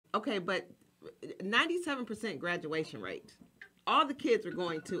Okay, but 97% graduation rate. All the kids were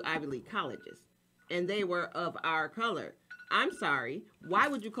going to Ivy League colleges, and they were of our color. I'm sorry. Why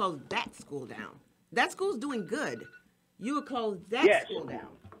would you close that school down? That school's doing good. You would close that Yes. school down.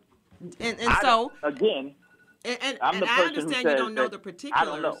 And so again, and I'm the I person who understand you says don't know that the I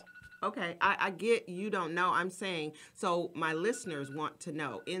don't know. particulars. Okay, I get you don't know. I'm saying, so my listeners want to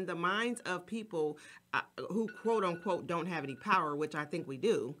know, in the minds of people who quote unquote don't have any power, which I think we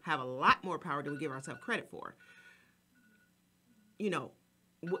do, have a lot more power than we give ourselves credit for. You know,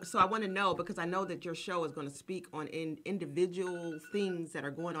 so I want to know, because I know that your show is going to speak on individual things that are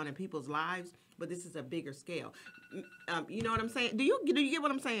going on in people's lives, but this is a bigger scale. You know what I'm saying? Do you get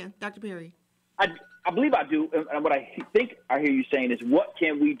what I'm saying, Dr. Perry? I believe I do. And what I think I hear you saying is, what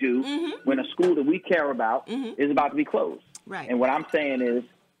can we do when a school that we care about is about to be closed? Right. And what I'm saying is,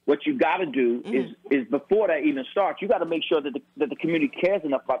 what you got to do is before that even starts, you got to make sure that the community cares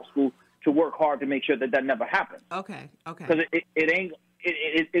enough about the school to work hard to make sure that that never happens. Okay. Because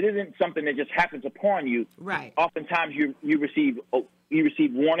it isn't something that just happens upon you. Right. Oftentimes you receive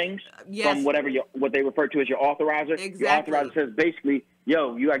warnings from what they refer to as your authorizer. Exactly. Your authorizer says basically,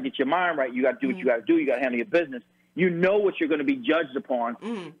 yo, you got to get your mind right. You got to do what you got to do. You got to handle your business. You know what you're going to be judged upon.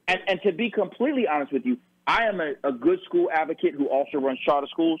 And to be completely honest with you, I am a good school advocate who also runs charter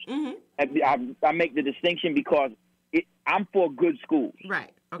schools. And I make the distinction because I'm for good schools,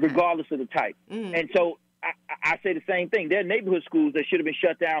 right? Okay. Regardless of the type. And so I say the same thing. There are neighborhood schools that should have been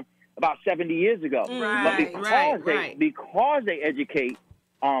shut down about 70 years ago. Right, but because they educate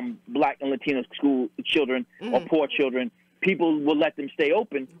Black and Latino school children or poor children, people will let them stay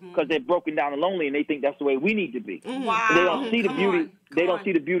open because they're broken down and lonely, and they think that's the way we need to be. Wow. They don't see the beauty. They don't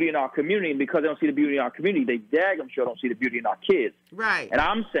see the beauty in our community, and because they don't see the beauty in our community, they daggum sure don't see the beauty in our kids. Right. And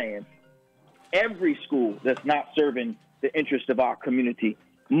I'm saying every school that's not serving the interest of our community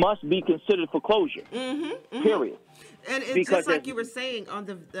must be considered for closure. Period. And it's because just like you were saying on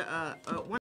the one